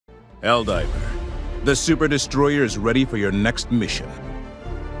Helldiver, the Super Destroyer is ready for your next mission.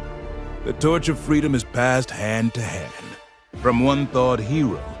 The torch of freedom is passed hand to hand, from one thawed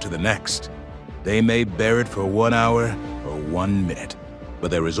hero to the next. They may bear it for 1 hour or 1 minute,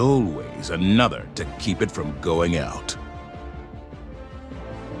 but there is always another to keep it from going out.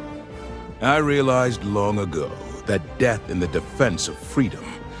 I realized long ago that death in the defense of freedom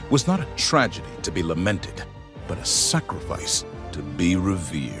was not a tragedy to be lamented, but a sacrifice to be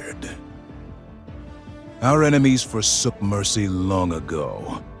revered. Our enemies forsook mercy long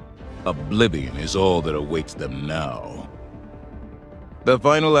ago. Oblivion is all that awaits them now. The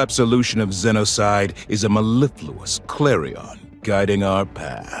final absolution of genocide is a mellifluous clarion guiding our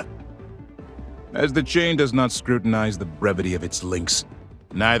path. As the chain does not scrutinize the brevity of its links,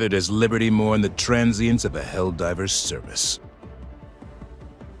 neither does liberty mourn the transience of a Helldiver's service.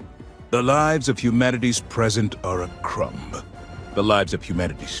 The lives of humanity's present are a crumb. The lives of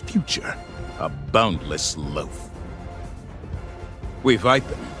humanity's future, a boundless loaf. We fight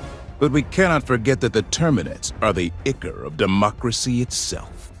them, but we cannot forget that the Terminates are the ichor of democracy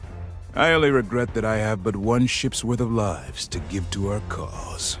itself. I only regret that I have but one ship's worth of lives to give to our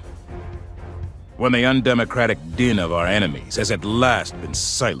cause. When the undemocratic din of our enemies has at last been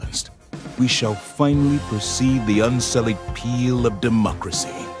silenced, we shall finally perceive the unsullied peal of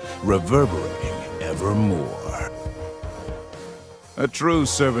democracy reverberating evermore. A true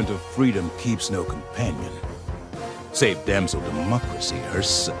servant of freedom keeps no companion, save damsel democracy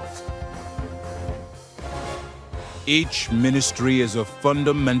herself. Each ministry is a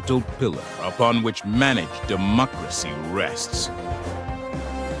fundamental pillar upon which managed democracy rests.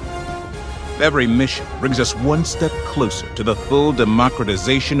 Every mission brings us one step closer to the full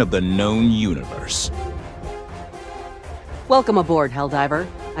democratization of the known universe. Welcome aboard, Helldiver.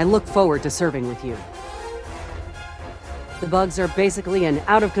 I look forward to serving with you. The bugs are basically an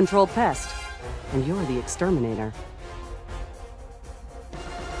out-of-control pest, and you're the exterminator.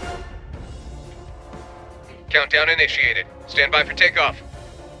 Countdown initiated. Stand by for takeoff.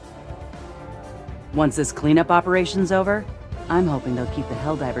 Once this cleanup operation's over, I'm hoping they'll keep the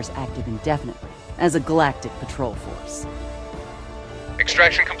Helldivers active indefinitely as a galactic patrol force.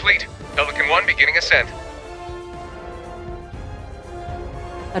 Extraction complete. Pelican 1 beginning ascent.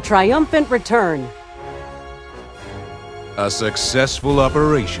 A triumphant return. A successful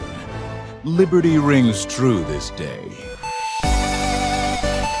operation. Liberty rings true this day.